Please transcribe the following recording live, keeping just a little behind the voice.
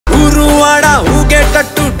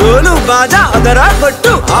కట్టు డోలు బాజా అదరా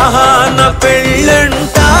కొట్టు ఆహా నా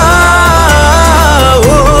పెళ్ళంట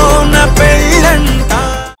ఓ నా పెళ్ళంట.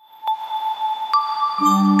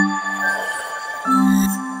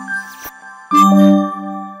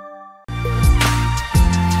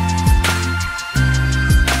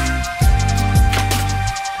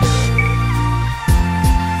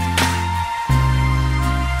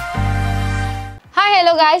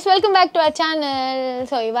 Hello guys, welcome back to our channel.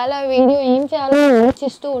 So ఇవాళ వీడియో ఏం చేయాలో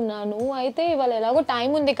ఆలోచిస్తూ ఉన్నాను. అయితే ఇవాళ ఎలాగో టైం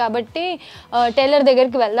ఉంది కాబట్టి టైలర్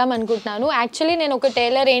దగ్గరికి వెళ్దాం అనుకుంటున్నాను. యాక్చువల్లీ నేను ఒక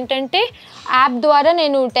టైలర్ ఏంటంటే యాప్ ద్వారా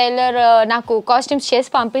నేను టైలర్ నాకు కాస్ట్యూమ్స్ చేసి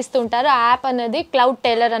పంపిస్తుంటారు. ఆ యాప్ అనేది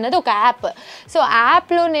CloudTailor అనేది ఒక యాప్. సో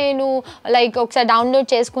యాప్లో నేను లైక్ ఒకసారి డౌన్లోడ్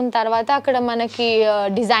చేసుకున్న తర్వాత అక్కడ మనకి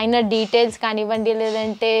డిజైనర్ డీటెయిల్స్ కానివ్వండి,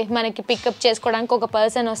 లేదంటే మనకి పికప్ చేసుకోవడానికి ఒక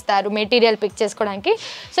పర్సన్ వస్తారు మెటీరియల్ పిక్ చేసుకోవడానికి.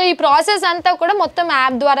 సో ఈ ప్రాసెస్ అంతా కూడా మొత్తం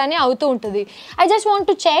యాప్ ద్వారానే అవుతూ ఉంటుంది. I just want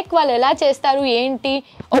to check వాళ్ళు ఎలా చేస్తారు ఏంటి,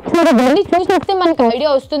 ఒకసారి వెళ్ళి చూసిస్తే మనకు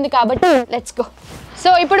ఐడియా వస్తుంది. కాబట్టి లెట్స్ గో.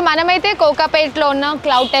 సో ఇప్పుడు మనమైతే కోకాపేట్లో ఉన్న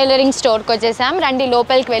క్లౌడ్ టైలరింగ్ స్టోర్కి వచ్చేసాం. రండి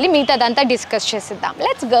లోపలికి వెళ్ళి మిగతాదంతా discuss చేసిద్దాం.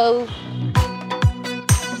 Let's go.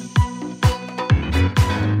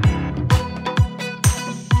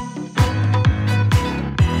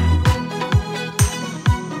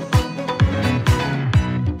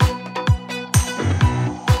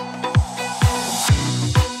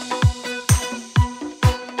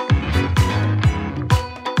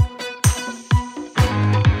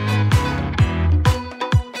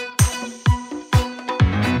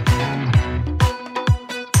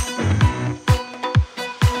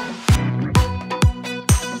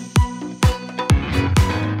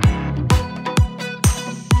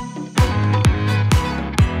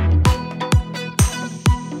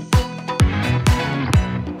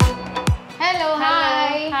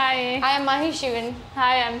 I am Mahishivan.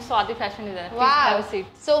 Hi, I am Swati Fashion Designer. Please have a seat.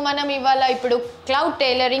 So మనం ఇవాళ ఇప్పుడు క్లౌడ్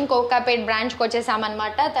టైలరింగ్ కోకాపేట్ బ్రాంచ్కి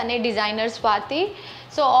వచ్చేసామన్నమాట. తనే designer Swathi.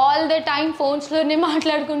 So all the time ఫోన్స్లోనే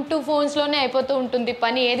మాట్లాడుకుంటూ ఫోన్స్లోనే అయిపోతూ ఉంటుంది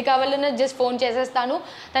పని. ఏది కావాలన్నా జస్ట్ ఫోన్ చేసేస్తాను,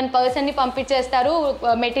 తన పర్సన్ని పంపించేస్తారు,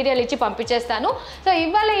 మెటీరియల్ ఇచ్చి పంపించేస్తాను. సో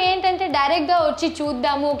ఇవాళ ఏంటంటే డైరెక్ట్గా వచ్చి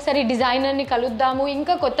చూద్దాము, ఒకసారి డిజైనర్ని కలుద్దాము,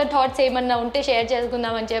 ఇంకా కొత్త థాట్స్ ఏమన్నా ఉంటే షేర్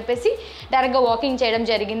చేసుకుందాం అని చెప్పేసి డైరెక్ట్గా వాకింగ్ చేయడం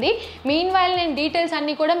జరిగింది. మీన్ వైల్ నేను డీటెయిల్స్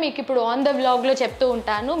అన్నీ కూడా మీకు ఇప్పుడు ఆన్ ద వ్లాగ్లో చెప్తూ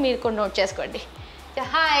ఉంటాను, మీరు కూడా నోట్ చేసుకోండి.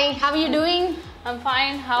 Hi, how you doing? I'm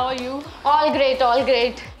fine. How are you? All great, all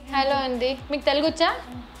great. Hello అండి, మీకు తెలుగు వచ్చా?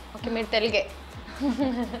 ఓకే, మీరు తెలుగే.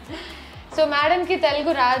 సో మేడంకి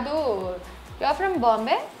తెలుగు రాదు. You are from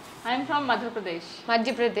Bombay? I am from Madhya Pradesh.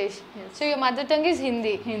 Madhya Pradesh. So your mother tongue is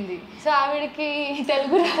Hindi. Hindi. So ఆవిడకి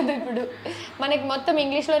తెలుగు రాదు. ఇప్పుడు మనకి మొత్తం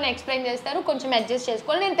ఇంగ్లీష్లోనే ఎక్స్ప్లెయిన్ చేస్తారు, కొంచెం అడ్జస్ట్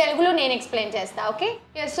చేసుకోవాలి. నేను తెలుగులో నేను ఎక్స్ప్లెయిన్ చేస్తాను. Okay.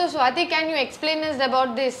 Yes. So Swathi, can you explain us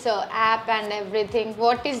about this app and everything?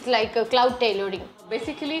 What is like cloud tailoring?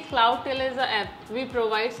 Basically, CloudTailor is an app. We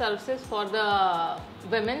provide services for the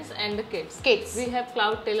women's and the kids. We have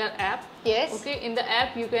CloudTailor app. Yes. Okay. In the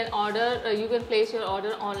app, you can order. You can place your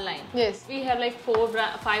order online. Yes. We have like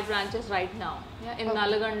 5 branches right now. Yeah. In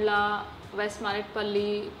Nalagandla, West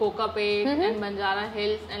Maritpalli, Kokapet, and Banjara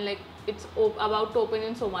Hills, and like it's about to open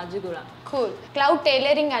in Somajiguda. Cool. Cloud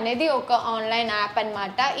tailoring అనేది ఒక online app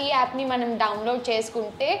అనమాట. ఈ యాప్ని మనం download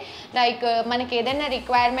చేసుకుంటే like మనకి ఏదైనా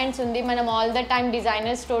requirements ఉంది, మనం all the time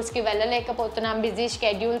designer స్టోర్స్కి వెళ్ళలేకపోతున్నాం busy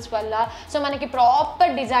schedules వల్ల. సో మనకి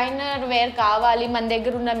ప్రాపర్ డిజైనర్ వేర్ కావాలి మన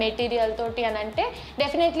దగ్గర ఉన్న మెటీరియల్ తోటి అని అంటే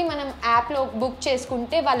డెఫినెట్లీ మనం యాప్లో బుక్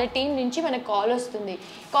చేసుకుంటే వాళ్ళ టీం నుంచి మనకు కాల్ వస్తుంది.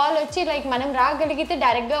 కాల్ వచ్చి లైక్ మనం రాగలిగితే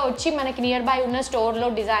డైరెక్ట్గా వచ్చి మనకి నియర్ బై ఉన్న స్టోర్లో,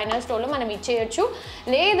 డిజైనర్ స్టోర్లో మనం ఇచ్చేయచ్చు.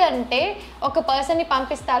 లేదంటే ఒక పర్సన్ని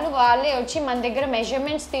పంపిస్తారు, వాళ్ళే వచ్చి మన దగ్గర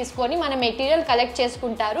మెజర్మెంట్స్ తీసుకొని మన మెటీరియల్ కలెక్ట్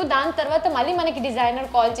చేసుకుంటారు. దాని తర్వాత మళ్ళీ మనకి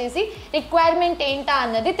డిజైనర్ కాల్ చేసి రిక్వైర్మెంట్ ఏంటా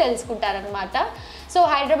అన్నది తెలుసుకుంటారనమాట. సో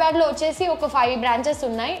హైదరాబాద్లో వచ్చేసి ఒక 5 బ్రాంచెస్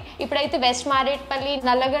ఉన్నాయి. ఇప్పుడైతే west Marredpally,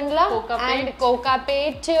 Nallagandla and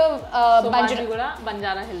Kokapet, Somajiguda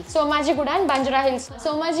and Banjara hills.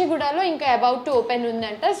 సోమాజిగూడలో ఇంకా అబౌట్ టు ఓపెన్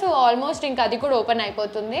ఉందంట. సో ఆల్మోస్ట్ ఇంకా అది కూడా ఓపెన్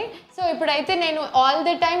అయిపోతుంది. సో ఇప్పుడైతే నేను ఆల్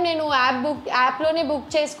ద టైమ్ నేను యాప్లోనే బుక్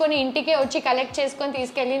చేసుకొని ఇంటికే వచ్చి కలెక్ట్ చేసుకొని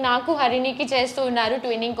తీసుకెళ్ళి నాకు హరిణికి చేస్తూ ఉన్నారు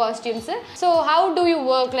twinning costumes. So how do you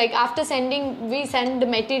work? Like after sending we send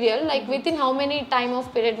material, like with in how many time of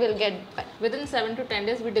period will get? Within 7 to 10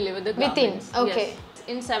 days we deliver the garments. Within, okay. Yes.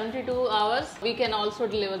 in 72 hours we can also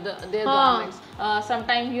deliver their garments.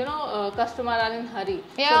 Sometimes customer are in hurry,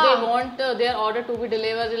 so they want their order to be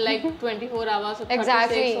delivered in like 24 hours or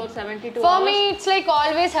 36 or 72 For hours. me it's like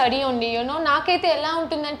always hurry only, నాకైతే ఎలా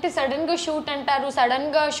ఉంటుందంటే sudden గా shoot అంటారు, sudden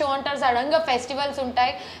గా show అంటారు, sudden గా festivals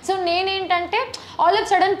ఉంటాయి. So నేనేంటంటే ఆల్ ఆఫ్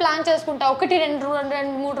సడన్ ప్లాన్ చేసుకుంటా,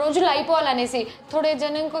 1-2-3 రోజులు అయిపోవాలనేసి. थोड़े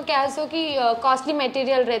जनों को क्या सो कि कॉस्टली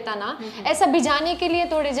मटेरियल रहता ना, ऐसा भिजाने के लिए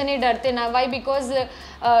थोड़े जने डरते ना. Y? Because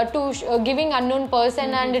to giving unknown person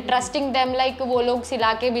and trusting them, like वो लोग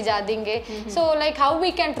सिला के भिजा देंगे. So like how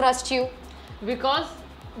we can trust you? Because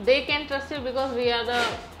they can trust you because we are the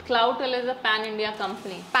CloudTailor is a pan-India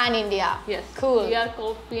company. Pan-India. Yes. Cool. We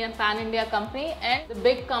are pan-India company, and the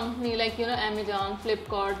big company like Amazon,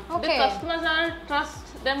 Flipkart. Okay. The customers are trust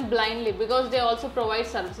them blindly because they also provide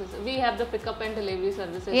services. We have the pickup and delivery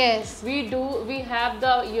services. Yes. We have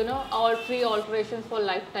the all free alterations for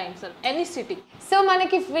lifetime, sir. Any city. So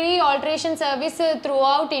మనకి free alteration service through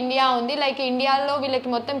out India ఉంది. Like ఇండియాలో వీళ్ళకి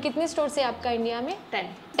మొత్తం కితనీ stores है आपका India में?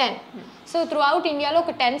 10. So through out ఇండియాలో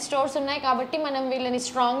ఒక 10 స్టోర్స్ ఉన్నాయి కాబట్టి మనం వీళ్ళని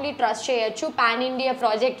స్ట్రాంగ్లీ ట్రస్ట్ చేయొచ్చు. పాన్ ఇండియా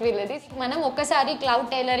ప్రాజెక్ట్ వీళ్ళది. మనం ఒక్కసారి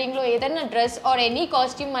క్లౌడ్ టైలరింగ్లో ఏదైనా డ్రెస్ ఆర్ ఎనీ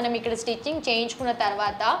కాస్ట్యూమ్ మనం ఇక్కడ స్టిచ్చింగ్ చేయించుకున్న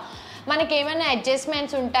తర్వాత మనకి ఏమైనా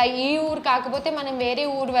అడ్జస్ట్మెంట్స్ ఉంటాయి. ఈ ఊరు కాకపోతే మనం వేరే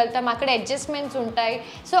ఊరు వెళ్తాం, అక్కడ అడ్జస్ట్మెంట్స్ ఉంటాయి.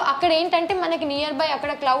 సో అక్కడ ఏంటంటే మనకి నియర్ బై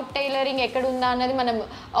అక్కడ క్లౌడ్ టైలరింగ్ ఎక్కడ ఉందా అన్నది మనం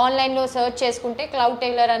ఆన్లైన్లో సర్చ్ చేసుకుంటే క్లౌడ్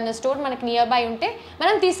టైలర్ అన్న స్టోర్ మనకి నియర్ బై ఉంటే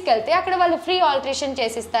మనం తీసుకెళ్తే అక్కడ వాళ్ళు free alteration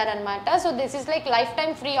చేసిస్తారనమాట. So this is like life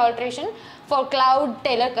time free alteration for cloud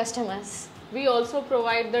tailor customers. We also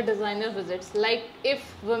provide the designer visits, like if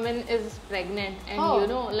woman is pregnant and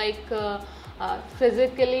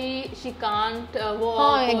physically she can't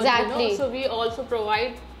walk. Exactly. So we also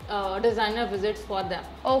provide designer visits for them.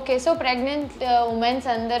 Okay. So pregnant womens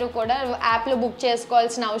అందరూ కూడా యాప్లో book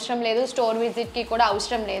చేసుకోవాల్సిన అవసరం లేదు, store విజిట్కి కూడా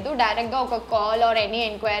అవసరం లేదు. డైరెక్ట్గా ఒక కాల్ ఆర్ ఎనీ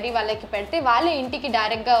ఎంక్వైరీ వాళ్ళకి పెడితే వాళ్ళ ఇంటికి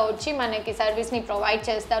డైరెక్ట్గా వచ్చి మనకి సర్వీస్ని ప్రొవైడ్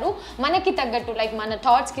చేస్తారు. మనకి తగ్గట్టు లైక్ మన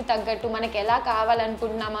థాట్స్కి తగ్గట్టు మనకి ఎలా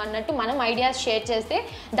కావాలనుకుంటున్నామా అన్నట్టు మనం ఐడియాస్ షేర్ చేస్తే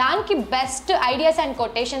దానికి బెస్ట్ ఐడియాస్ అండ్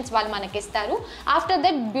కొటేషన్స్ వాళ్ళు మనకి ఇస్తారు. ఆఫ్టర్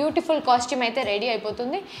దట్ బ్యూటిఫుల్ కాస్ట్యూమ్ అయితే రెడీ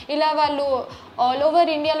అయిపోతుంది. ఇలా వాళ్ళు ఆల్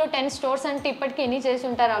ఓవర్ ఇండియాలో 10 స్టోర్స్ అంటే ఇప్పటికీ ఎన్ని చేసి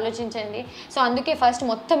ఉంటారు ఆలోచించండి. సో అందుకే ఫస్ట్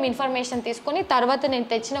మొత్తం ఇన్ఫర్మేషన్ తీసుకొని తర్వాత నేను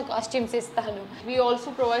తెచ్చిన కాస్ట్యూమ్స్ ఇస్తాను. We also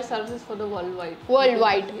provide services for the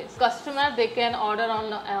worldwide. Yes. Customer, they can order on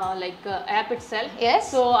app itself. Yes.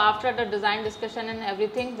 So after the design discussion and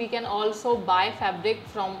everything, we can also buy fabric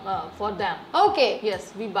from for them. Okay. Yes,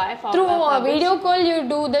 we buy through fabrics. video call you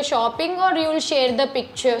do the shopping or you will share the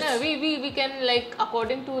pictures? No, we can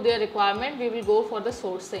according to their requirement we will go for the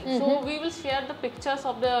sourcing. So we will share the pictures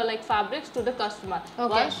of the fabrics to the customer.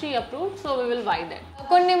 Okay. Once she approved, so we will buy that.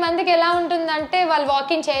 కొన్ని మందికి ఎలా ఉంటుందంటే వాళ్ళు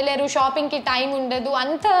walking చేయలేరు, షాపింగ్కి time ఉండదు,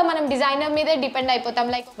 అంతా మనం డిజైనర్ మీదే డిపెండ్ అయిపోతాం.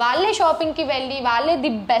 లైక్ వాళ్ళే షాపింగ్కి వెళ్ళి వాళ్ళే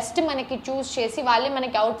ది బెస్ట్ మనకి చూస్ చేసి వాళ్ళే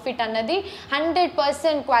మనకి అవుట్ఫిట్ అన్నది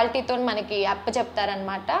 100% క్వాలిటీతో మనకి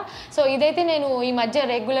చెప్తారనమాట. సో ఇదైతే నేను ఈ మధ్య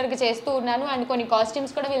రెగ్యులర్గా చేస్తూ ఉన్నాను. అండ్ కొన్ని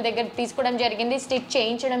కాస్ట్యూమ్స్ కూడా వీళ్ళ దగ్గర తీసుకోవడం జరిగింది, స్టిచ్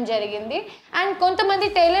చేయించడం జరిగింది. అండ్ కొంతమంది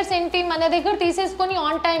టైలర్స్ ఏంటి మన దగ్గర తీసేసుకొని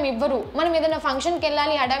ఆన్ టైం ఇవ్వరు. మనం ఏదైనా ఫంక్షన్కి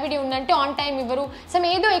వెళ్ళాలి హడావిడి ఉందంటే ఆన్ టైం ఇవ్వరు, సమ్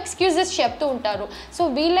ఏదో ఎక్స్క్యూజెస్ చెప్తూ ఉంటారు. సో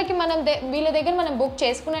వీళ్ళకి వీళ్ళ దగ్గర మనం బుక్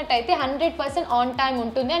చేసుకున్నట్టయితే 100% ఆన్ టైం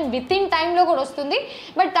ఉంటుంది అండ్ విత్ ఇన్ టైంలో కూడా వస్తుంది.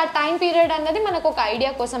 బట్ ఆ టైం పీరియడ్ అన్నది మనకు ఒక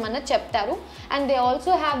ఐడియా కోసం అన్నది చెప్తారు. And they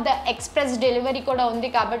also have the express delivery కూడా ఉంది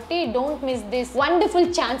కాబట్టి don't miss this wonderful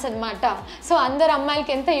chance అనమాట. సో అందరు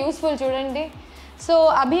అమ్మాయిలకి ఎంత యూస్ఫుల్ చూడండి. సో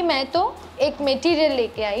అభి मैं तो एक मटेरियल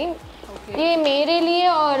लेके आई. ये मेरे लिए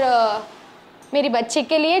और मेरी बच्चे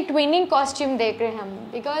के लिए ट्विनिंग कॉस्ट्यूम देख रहे हैं हम,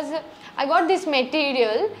 because I got this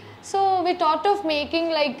material. So we thought of making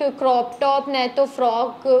like crop top, नहीं तो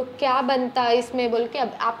फ्रॉक क्या बनता है इसमें बोल के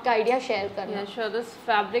अब आपका आइडिया शेयर करना. Yeah, sure. This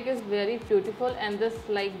fabric is very beautiful and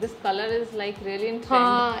this color is really in trend.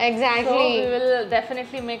 हाँ, exactly. So we will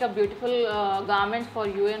definitely make a beautiful garment for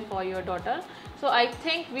you and for your daughter. So I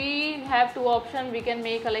think we have two options. We can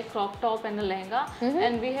make a crop top and a lehenga,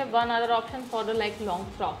 and we have one other option for the long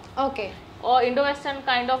frock. Okay. Or Indo-Western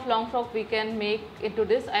kind of long frock we can make into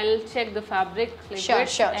this. I'll check the fabric width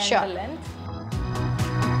and the length.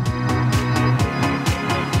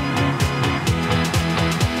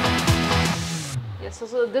 Yes,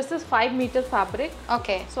 so this is 5 meter fabric.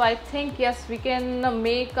 Okay. So I think yes, we can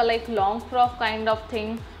make a long frock kind of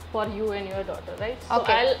thing for you and your daughter, right? So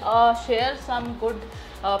Okay. I'll share some good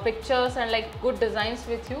pictures and like good designs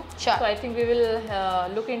with you. Sure. So I think we will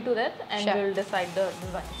look into that and Sure. we will decide the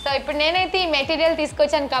design. So ఇప్పుడు నేనైతే ఈ material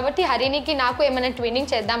తీసుకొచ్చాను కాబట్టి హరినికి నాకు ఏమైనా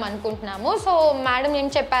twinning చేద్దాం అనుకుంటున్నాము. So madam ఏం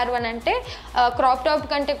చెప్పారు అని అంటే క్రాప్ టాప్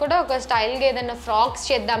కంటే కూడా ఒక స్టైల్గా ఏదైనా ఫ్రాక్స్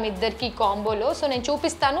చేద్దాం ఇద్దరికి కాంబోలో. సో నేను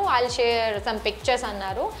చూపిస్తాను, ఐ షేర్ సమ్ పిక్చర్స్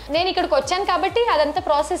అన్నారు. నేను ఇక్కడికి వచ్చాను కాబట్టి అదంతా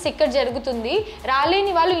ప్రాసెస్ ఇక్కడ జరుగుతుంది.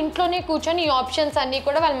 రాలేని వాళ్ళు ఇంట్లోనే కూర్చొని ఈ ఆప్షన్స్ అన్నీ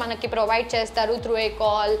కూడా వాళ్ళు మనకి ప్రొవైడ్ చేస్తారు through a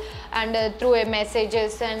call and through a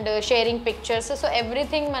messages and sharing pictures. So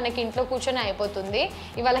everything మనకి ఇంట్లో కూర్చొని అయిపోతుంది.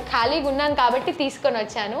 ఇవాళ ఖాళీగా ఉన్నాను కాబట్టి తీసుకొని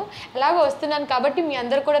వచ్చాను. ఎలాగో వస్తున్నాను కాబట్టి మీ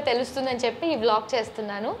అందరు కూడా తెలుస్తుందని చెప్పి ఈ వ్లాగ్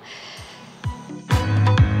చేస్తున్నాను.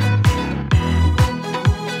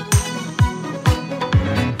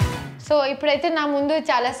 సో ఇప్పుడైతే నా ముందు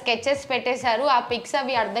చాలా స్కెచెస్ పెట్టేశారు. ఆ పిక్స్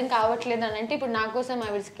అవి అర్థం కావట్లేదు అని అంటే ఇప్పుడు నా కోసం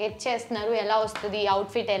అవి స్కెచ్ చేస్తున్నారు, ఎలా వస్తుంది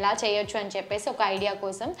అవుట్ఫిట్ ఎలా చేయొచ్చు అని చెప్పేసి ఒక ఐడియా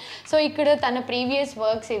కోసం. సో ఇక్కడ తన ప్రీవియస్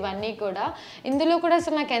వర్క్స్ ఇవన్నీ కూడా ఇందులో కూడా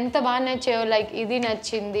అసలు నాకు ఎంత బాగా నచ్చాయో. లైక్ ఇది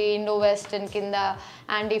నచ్చింది ఇండో వెస్టర్న్ కింద,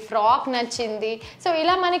 అండ్ ఈ ఫ్రాక్ నచ్చింది. సో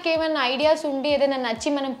ఇలా మనకి ఏమైనా ఐడియాస్ ఉండి ఏదైనా నచ్చి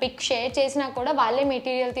మనం పిక్ షేర్ చేసినా కూడా వాళ్ళే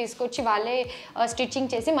మెటీరియల్ తీసుకొచ్చి వాళ్ళే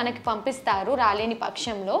స్టిచ్చింగ్ చేసి మనకి పంపిస్తారు రాలేని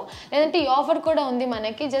పక్షంలో. లేదంటే ఈ ఆఫర్ కూడా ఉంది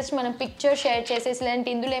మనకి, జస్ట్ మనం పిక్చర్ షేర్ చేసేసి లేదంటే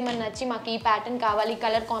ఇందులో ఏమైనా నచ్చి మాకు ఈ ప్యాటర్న్ కావాలి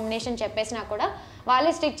కలర్ కాంబినేషన్ చెప్పేసినా కూడా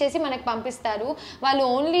వాళ్ళే స్టిచ్ చేసి మనకు పంపిస్తారు. వాళ్ళు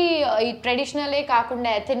ఓన్లీ ఈ ట్రెడిషనలే కాకుండా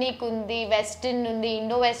ఎథనిక్ ఉంది, వెస్టర్న్ ఉంది,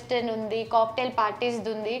 ఇండో వెస్టర్న్ ఉంది, కాక్టైల్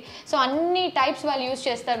పార్టీస్ది ఉంది. సో అన్ని టైప్స్ వాళ్ళు యూస్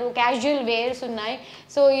చేస్తారు. క్యాజువల్ వేర్స్ ఉన్నాయి.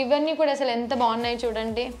 సో ఇవన్నీ కూడా అసలు ఎంత బాగున్నాయి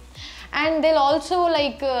చూడండి. And Dil also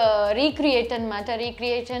like recreate అనమాట.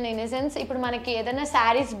 రీక్రియేషన్ ఇన్ ఎ సెన్స్ ఇప్పుడు మనకి ఏదైనా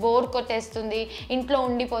శారీస్ బోర్ కొట్టేస్తుంది, ఇంట్లో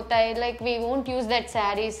ఉండిపోతాయి, like we won't use that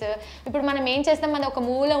saris. ఇప్పుడు మనం ఏం చేస్తాం, మన ఒక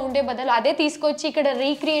మూల ఉండే బదులు అదే తీసుకొచ్చి ఇక్కడ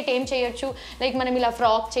రీక్రియేట్ ఏం చేయొచ్చు, లైక్ మనం ఇలా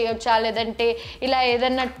ఫ్రాక్ చేయొచ్చా, లేదంటే ఇలా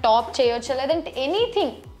ఏదైనా టాప్ చేయొచ్చా, లేదంటే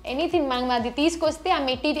ఎనీథింగ్ మనం అది తీసుకొస్తే ఆ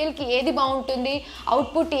మెటీరియల్కి ఏది బాగుంటుంది,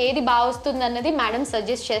 అవుట్పుట్ ఏది బాగా వస్తుంది అన్నది మేడం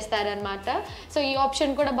సజెస్ట్ చేస్తారనమాట. సో ఈ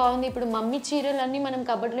ఆప్షన్ కూడా బాగుంది. ఇప్పుడు మమ్మీ చీరలన్నీ మనం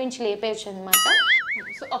కబర్డ్లో నుంచి లేపేయచ్చు అనమాట.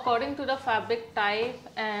 So according to the fabric type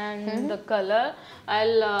and the color,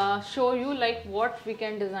 I'll show you like what we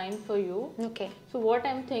can design for you. Okay. So what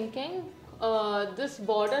I'm thinking, this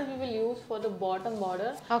border we will use for the bottom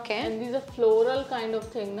border. Okay. And these are floral kind of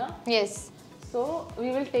thing, na? Yes. So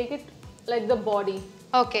we will take it like the body.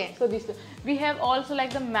 Okay. So this we have also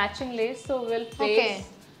like the matching lace. So we'll place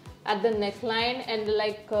at the neckline and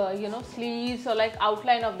like sleeves or like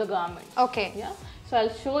outline of the garment. Okay. Yeah. So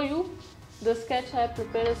I'll show you the sketch. I have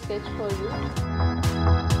prepared a sketch for you.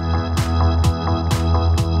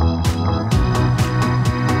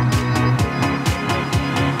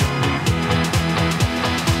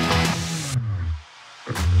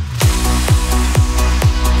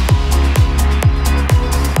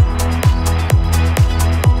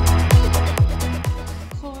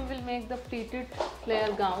 The pleated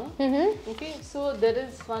flare gown. Okay, so there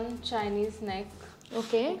is one Chinese neck.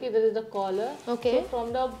 Okay. Okay, there is the collar. Okay. So from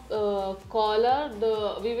the collar,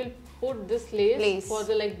 we will put this lace for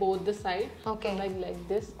the like both the side. Okay. So like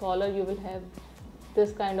this collar, you will have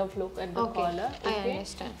this kind of look at the collar. Okay, I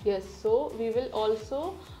understand. Yes. So we will also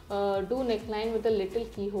do neckline with a little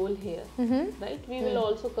keyhole here. Right. We will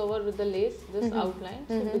also cover with the lace this outline.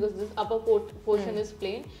 So because this upper portion is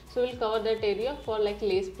plain, so we'll cover that area for like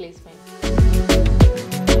lace placement.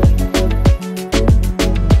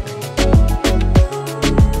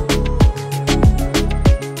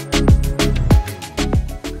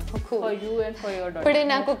 For you and for your daughter. ఇప్పుడే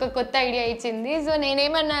నాకు ఒక కొత్త idea ఇచ్చింది. So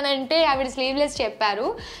నేనేమన్నానంటే ఆవిడ sleeveless చెప్పారు.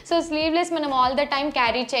 So sleeveless మనం all the time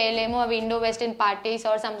carry చేయలేము, అవి Indo western parties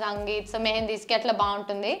are some సంగీత్స్ మెహందీస్కి అట్లా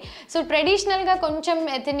బాగుంటుంది. సో ట్రెడిషనల్గా కొంచెం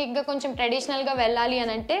ఎథనిక్గా కొంచెం ట్రెడిషనల్గా వెళ్ళాలి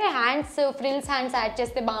అని అంటే హ్యాండ్స్ ఫ్రిల్స్ హ్యాండ్స్ యాడ్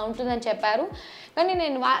చేస్తే బాగుంటుంది అని చెప్పారు. కానీ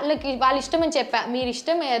నేను వాళ్ళ ఇష్టం అని చెప్పా, మీరు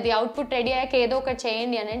ఇష్టం అది అవుట్పుట్ రెడీ అయ్యాక ఏదో ఒకటి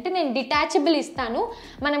చేయండి అని అంటే నేను డిటాచబుల్ ఇస్తాను,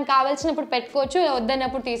 మనం కావాల్సినప్పుడు పెట్టుకోవచ్చు,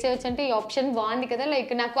 వద్దన్నప్పుడు తీసేయచ్చు అంటే ఈ ఆప్షన్ బాగుంది కదా.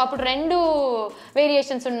 లైక్ నాకు అప్పుడు రెండు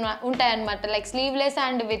వేరియేషన్స్ ఉంటాయన్నమాట, like sleeveless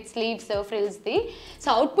and with sleeves ఫ్రిల్స్ది. So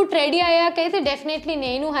output ready అయ్యాకైతే definitely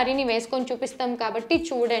నేను హరిని వేసుకొని చూపిస్తాం కాబట్టి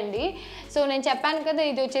చూడండి. సో నేను చెప్పాను కదా,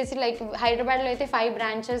 ఇది వచ్చేసి లైక్ హైదరాబాద్లో అయితే 5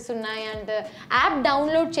 బ్రాంచెస్ ఉన్నాయి అండ్ యాప్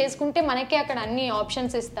డౌన్లోడ్ చేసుకుంటే మనకి అక్కడ అన్ని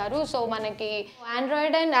ఆప్షన్స్ ఇస్తారు. సో మనకి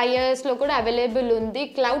ఆండ్రాయిడ్ అండ్ ఐఓఎస్లో కూడా అవైలబుల్ ఉంది.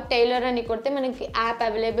 CloudTailor అని కొడితే మనకి యాప్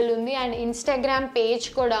అవైలబుల్ ఉంది అండ్ ఇన్స్టాగ్రామ్ పేజ్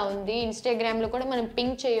కూడా ఉంది. ఇన్స్టాగ్రామ్లో కూడా మనం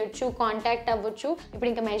పింక్ చేయొచ్చు, కాంటాక్ట్ అవ్వచ్చు.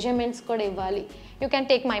 ఇప్పుడు ఇంకా మెజర్మెంట్స్ కూడా ఇవ్వాలి. You can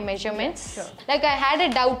take my measurements. Sure. Like I had a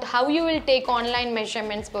doubt how you will take online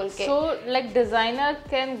measurements bolke. So like designer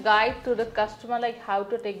can guide to the customer like how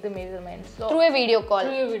to take the measurements. So through a video call.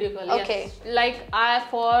 Through a video call. Okay. Yes. Like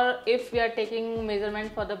if we are taking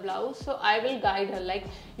measurement for the blouse, so I will guide her like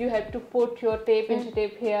you have to put your tape, inch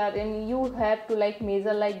tape here, and you have to like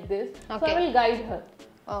measure like this. So I will guide her.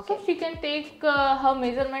 Okay. So she can take her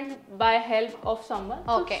measurement by help of someone.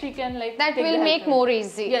 Okay. So she can like that will make more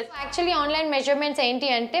easy. Yes. Actually online measurements ఏంటి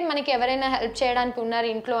అంటే మనకి ఎవరైనా help చేయడానికి ఉన్నారు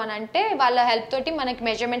ఇంట్లో అని అంటే వాళ్ళ హెల్ప్ తోటి మనకి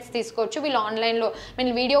మెజర్మెంట్స్ తీసుకోవచ్చు. వీళ్ళు ఆన్లైన్లో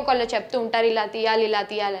మీరు వీడియో కాల్లో చెప్తూ ఉంటారు ఇలా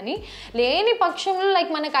తీయాలని. లేని పక్షంలో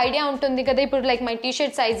లైక్ మనకు ఐడియా ఉంటుంది కదా, ఇప్పుడు like my T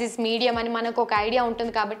shirt size is medium అని మనకు ఒక ఐడియా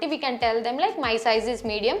ఉంటుంది కాబట్టి we can tell them like my size is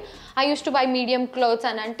medium, I use to buy medium clothes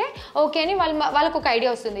అని అంటే ఓకే అని వాళ్ళకు ఒక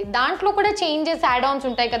ఐడియా వస్తుంది. దాంట్లో కూడా చేంజెస్ యాడ్ ఆన్స్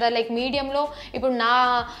ఉంటాయి కదా, లైక్ మీడియంలో ఇప్పుడు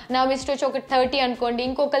నా విస్ట్ వచ్చి ఒక 30 అనుకోండి,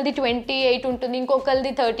 ఇంకొకరిది 28 ఉంటుంది,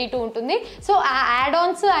 ఇంకొకరిది 32 ఉంటుంది. సో ఆ యాడ్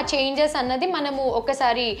ఆన్స్ ఆ చేంజెస్ అన్నది మనము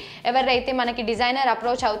ఒకసారి ఎవరైతే మనకి డిజైనర్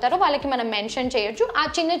అప్రోచ్ అవుతారో వాళ్ళకి మనం మెన్షన్ చేయొచ్చు. ఆ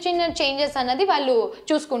చిన్న చేంజెస్ అన్నది వాళ్ళు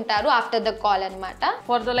చూసుకుంటారు ఆఫ్టర్ ద కాల్ అనమాట.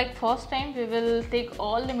 For the like first time we will take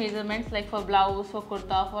all the measurements like for blouse, for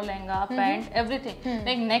kurta, for lehenga, pant, everything.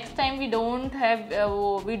 Like next time we don't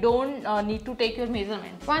need to take your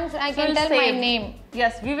measurements. Once I can tell my name.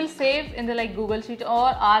 Yes, we will save in the like Google Sheet or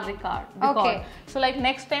our record. Okay. So like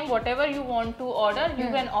next time whatever you want to order, you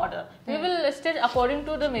can order. We will stitch according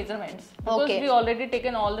to the measurements because we already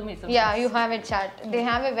taken all the measurements. Yeah, you have a chart. They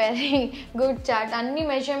have a very good chart. అన్ని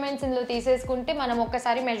measurements ఇందులో తీసేసుకుంటే మనం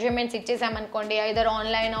ఒక్కసారి measurements ఇచ్చేసామనుకోండి either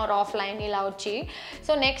online or offline ఇలా వచ్చి.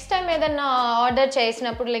 So next time ఏదైనా order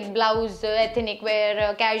చేసినప్పుడు like blouse, ethnic wear,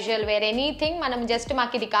 casual wear, anything మనం జస్ట్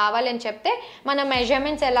మాకు ఇది కావాలని చెప్తే మన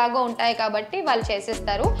మెజర్మెంట్స్ ఎలాగో ఉంటాయి కాబట్టి వాళ్ళు చేసేస్తారు.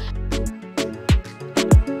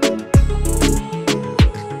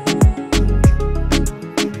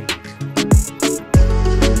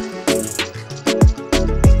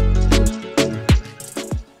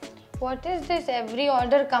 What is this? Every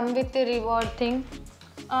order come with the reward thing.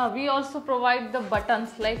 We also provide the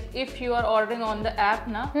buttons like if you are ordering on the app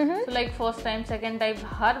ना, so like first time, second time,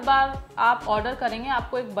 हर बार आप ऑर्डर करेंगे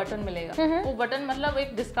आपको एक बटन मिलेगा. वो button मतलब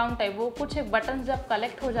एक discount type, वो कुछ एक बटन जब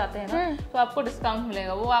कलेक्ट हो जाते हैं ना तो आपको डिस्काउंट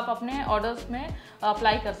मिलेगा, वो आप अपने ऑर्डर्स में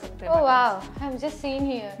अप्लाई कर सकते हैं. Oh wow, I'm just seeing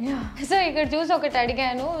here. So ఇక్కడ చూసి ఒకటి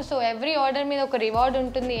అడిగాను. సో ఎవ్రీ ఆర్డర్ మీద ఒక రివార్డ్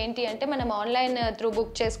ఉంటుంది. ఏంటి అంటే మనం ఆన్లైన్ త్రూ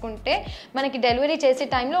బుక్ చేసుకుంటే మనకి డెలివరీ చేసే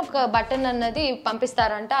టైంలో ఒక బటన్ అన్నది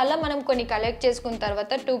పంపిస్తారంట. అలా మనం కొన్ని కలెక్ట్ చేసుకున్న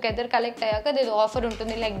తర్వాత టుగెదర్ కలెక్ట్ అయ్యాక ఏదో ఆఫర్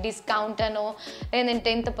ఉంటుంది లైక్ డిస్కౌంట్ అనో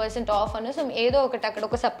లేదంటే 10% ఆఫ్ అనో. సో ఏదో ఒకటి అక్కడ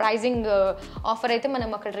ఒక సర్ప్రైజింగ్ ఆఫర్ అయితే మనం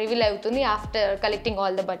అక్కడ రివీల్ అవుతుంది after collecting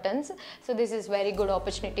all the buttons. So this is very good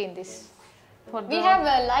opportunity in this. We have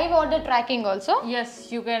live order tracking also. Yes,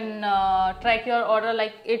 you can track your order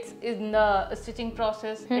like it's in the stitching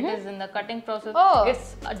process, it is in the cutting process, it's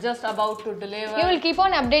just about to deliver. You will keep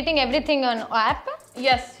on updating everything on app?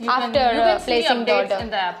 Yes, you after can placing the order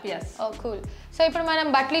in the app. Yes. Oh cool. So ఇప్పుడు మనం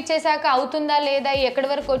బట్టలు ఇచ్చేసాక అవుతుందా లేదా, ఎక్కడి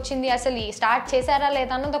వరకు వచ్చింది, అసలు start చేశారా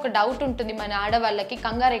లేదా అన్నది ఒక డౌట్ ఉంటుంది మన ఆడవాళ్ళకి,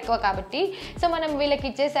 కంగారు ఎక్కువ కాబట్టి. సో మనం వీళ్ళకి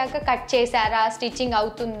ఇచ్చేసాక కట్ చేశారా, స్టిచ్చింగ్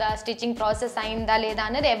అవుతుందా, స్టిచ్చింగ్ ప్రాసెస్ అయిందా లేదా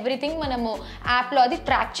అన్నది ఎవ్రీథింగ్ మనము యాప్లో అది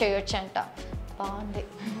ట్రాక్ చేయొచ్చు అంట. బాగుంది.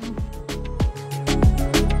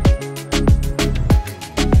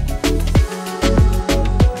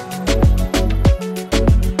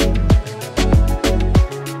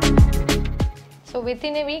 So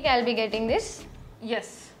within a week I'll be getting this. Yes.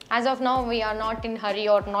 As of now we are not in hurry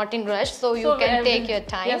or not in rush, so you can take your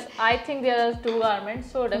time. Yes, I think there are 2 garments,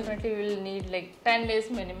 so definitely we will need like 10 days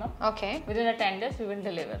minimum. Okay. Within a 10 days we will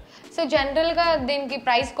deliver. So జనరల్గా దీనికి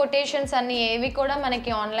price quotations అన్ని ఏవి కూడా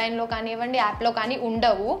మనకి ఆన్లైన్లో కానివ్వండి యాప్లో కానీ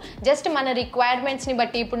ఉండవు. జస్ట్ మన రిక్వైర్మెంట్స్ని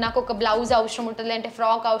బట్టి, ఇప్పుడు నాకు ఒక బ్లౌజ్ అవసరం ఉంటుంది, అంటే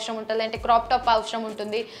ఫ్రాక్ అవసరం ఉంటుంది, అంటే క్రాప్ టాప్ అవసరం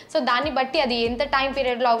ఉంటుంది. సో దాన్ని బట్టి అది ఎంత టైం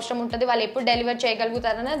పీరియడ్లో అవసరం ఉంటుంది, వాళ్ళు ఎప్పుడు డెలివర్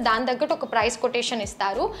చేయగలుగుతారని దాని తగ్గట్టు ఒక ప్రైస్ కొటేషన్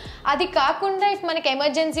ఇస్తారు. అది కాకుండా ఇఫ్ మనకి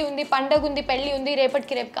ఎమర్జెన్సీ ఉంది, పండగ ఉంది, పెళ్ళి ఉంది,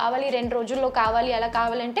 రేపటికి రేపు కావాలి, 2 రోజుల్లో కావాలి, అలా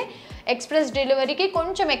కావాలంటే ఎక్స్ప్రెస్ డెలివరీకి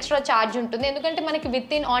కొంచెం ఎక్స్ట్రా ఛార్జ్ ఉంటుంది, ఎందుకంటే మనకి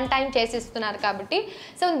విత్ ఇన్ ఆన్ టైం చేసిస్తున్నారు కాబట్టి.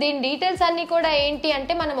 సో దీని డీటెయిల్స్ అన్నీ కూడా ఏంటి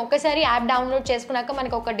అంటే మనం ఒక్కసారి యాప్ డౌన్లోడ్ చేసుకున్నాక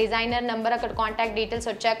మనకి ఒక డిజైనర్ నెంబర్, అక్కడ కాంటాక్ట్ డీటెయిల్స్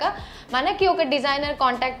వచ్చాక మనకి ఒక డిజైనర్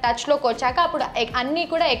కాంటాక్ట్ టచ్లోకి వచ్చాక అప్పుడు అన్నీ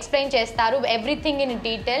కూడా ఎక్స్ప్లెయిన్ చేస్తారు, everything in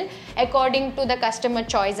detail according to the customer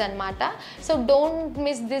choice అనమాట. So don't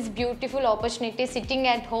miss this beautiful opportunity sitting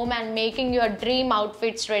at home and making your dream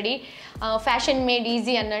outfits ready. Fashion made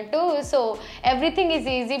easy అన్నట్టు. So everything is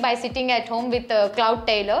easy by sitting at home with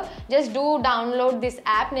CloudTailor. Just do download this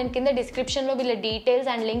app. నేను కింద డిస్క్రిప్షన్లో వీళ్ళ details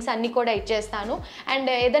and links అన్నీ కూడా ఇచ్చేస్తాను.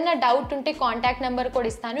 And ఏదైనా doubt ఉంటే కాంటాక్ట్ నెంబర్ కూడా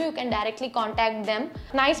ఇస్తాను, you can directly contact them.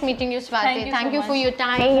 Nice meeting you Swathi. Thank you for your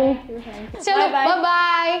time. చలో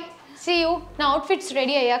బాయ్, సీ యూ. నా అవుట్ఫిట్స్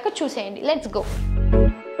రెడీ అయ్యాక చూసేయండి. Let's go.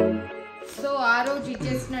 సో ఆ రోజు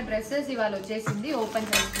ఇచ్చేసిన డ్రెస్సెస్ ఇవాళ వచ్చేసింది, ఓపెన్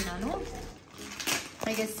చేస్తున్నాను.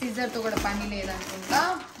 I guess scissor to kuda pani ledఅనుకుంటా.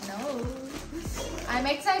 No, I'm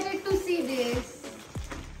excited to see this.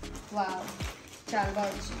 Wow, చాలా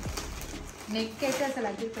బాగుంది. నెక్ అయితే అసలు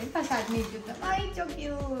అదిరిపోయింది. ఫస్ట్ అరిని చూద్దాం. So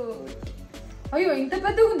cute. అయ్యో ఇంత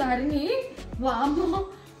పెద్దగా ఉంది అరిని. వామ్మో,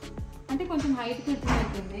 అంటే కొంచెం హైట్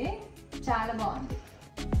కూర్చున్నట్టుంది. చాలా బాగుంది.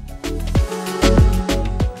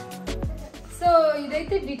 సో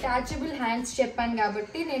ఇదైతే డిటాచబుల్ హ్యాండ్స్ చెప్పాను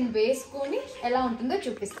కాబట్టి నేను వేసుకొని ఎలా ఉంటుందో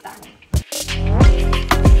చూపిస్తాను.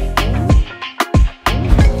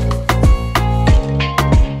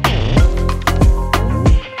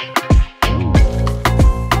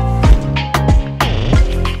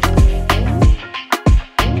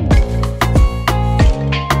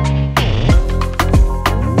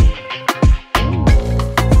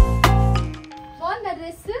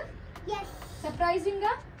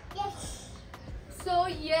 So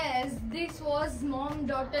yes, this was mom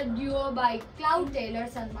daughter duo by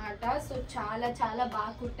CloudTailors అన్నమాట. సో చాలా చాలా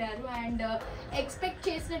బాగా కుట్టారు అండ్ ఎక్స్పెక్ట్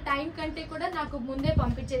చేసిన టైం కంటే కూడా నాకు ముందే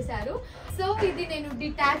పంపించేశారు. సో ఇది నేను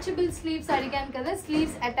డిటాచబుల్ స్లీవ్స్ అడిగాను కదా,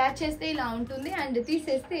 స్లీవ్స్ అటాచ్ చేస్తే ఇలా ఉంటుంది అండ్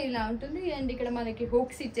తీసేస్తే ఇలా ఉంటుంది. అండ్ ఇక్కడ మనకి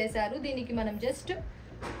హుక్స్ ఇచ్చేసారు. దీనికి మనం జస్ట్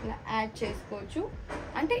ఇలా యాడ్ చేసుకోవచ్చు.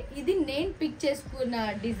 అంటే ఇది నేను పిక్ చేసుకున్న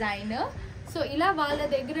డిజైన్. సో ఇలా వాళ్ళ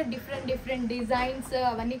దగ్గర డిఫరెంట్ డిజైన్స్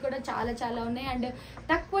అవన్నీ కూడా చాలా చాలా ఉన్నాయి. అండ్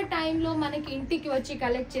తక్కువ టైంలో మనకి ఇంటికి వచ్చి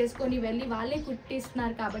కలెక్ట్ చేసుకొని వెళ్ళి వాళ్ళే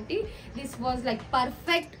కుట్టిస్తున్నారు కాబట్టి this was like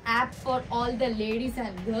perfect app for all the ladies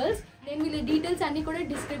and girls. నేను వీళ్ళ డీటెయిల్స్ అన్నీ కూడా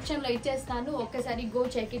డిస్క్రిప్షన్లో ఇచ్చేస్తాను. ఒక్కసారి గో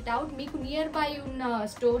చెక్ ఇట్ అవుట్. మీకు నియర్ బై ఉన్న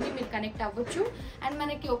స్టోర్ని మీరు కనెక్ట్ అవ్వచ్చు. అండ్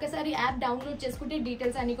మనకి ఒకసారి యాప్ డౌన్లోడ్ చేసుకుంటే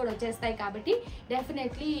డీటెయిల్స్ అన్నీ కూడా వచ్చేస్తాయి కాబట్టి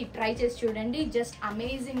డెఫినెట్లీ ట్రై చేసి చూడండి. జస్ట్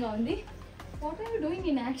అమేజింగ్గా ఉంది. What are you doing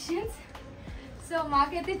in actions? So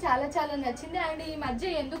మాకైతే చాలా చాలా నచ్చింది. అండ్ ఈ మధ్య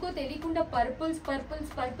ఎందుకో తెలియకుండా పర్పుల్స్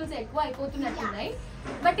ఎక్కువ అయిపోతున్నట్టున్నాయి.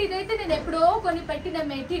 బట్ ఇదైతే నేను ఎప్పుడో కొన్ని పెట్టిన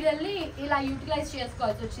మెటీరియల్ని ఇలా యూటిలైజ్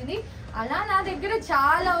చేసుకోవాల్సి వచ్చింది. అలా నా దగ్గర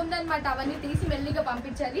చాలా ఉందన్నమాట. అవన్నీ తీసి మెల్లిగా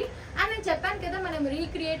పంపించాలి. అండ్ నేను చెప్పాను కదా మనం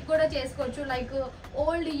రీక్రియేట్ కూడా చేసుకోవచ్చు. లైక్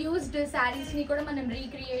ఓల్డ్ యూజ్డ్ శారీస్ని కూడా మనం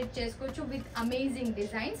రీక్రియేట్ చేసుకోవచ్చు with amazing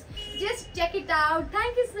designs. Just check it out.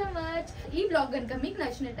 Thank you so much. ఈ బ్లాగ్ కనుక మీకు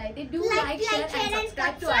నచ్చినట్టయితే do like, share and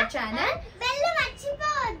subscribe to our channel. Bell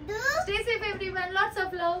మర్చిపోవద్దు. Stay safe everyone. Lots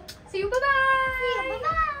of love. See you. Bye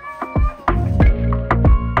bye.